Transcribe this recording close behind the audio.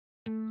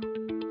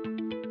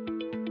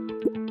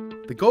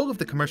The goal of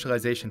the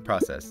commercialization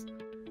process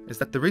is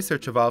that the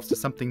research evolves to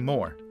something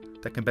more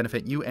that can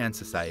benefit you and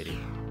society.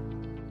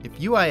 If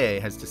UiA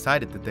has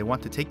decided that they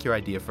want to take your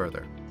idea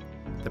further,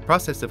 the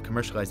process of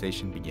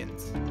commercialization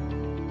begins.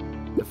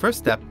 The first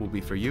step will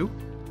be for you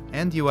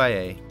and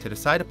UiA to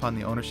decide upon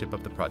the ownership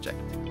of the project.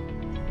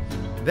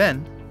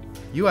 Then,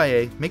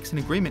 UiA makes an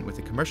agreement with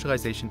a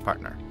commercialization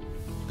partner.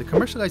 The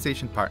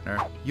commercialization partner,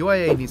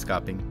 UiA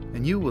Nyskaping,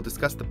 and you will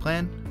discuss the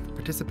plan for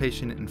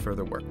participation in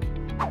further work.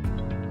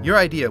 Your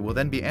idea will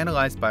then be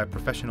analyzed by a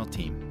professional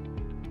team.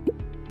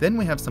 Then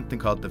we have something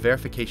called the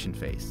verification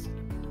phase.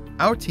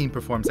 Our team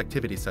performs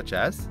activities such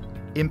as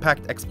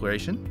impact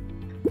exploration,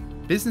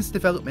 business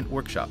development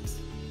workshops,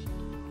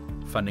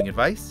 funding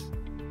advice,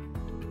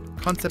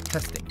 concept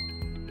testing,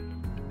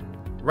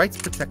 rights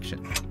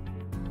protection,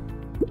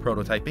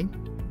 prototyping,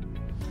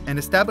 and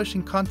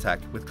establishing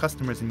contact with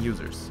customers and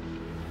users.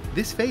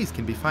 This phase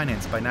can be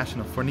financed by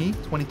National Forni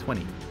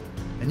 2020,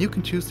 and you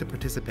can choose to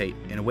participate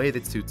in a way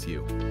that suits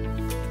you.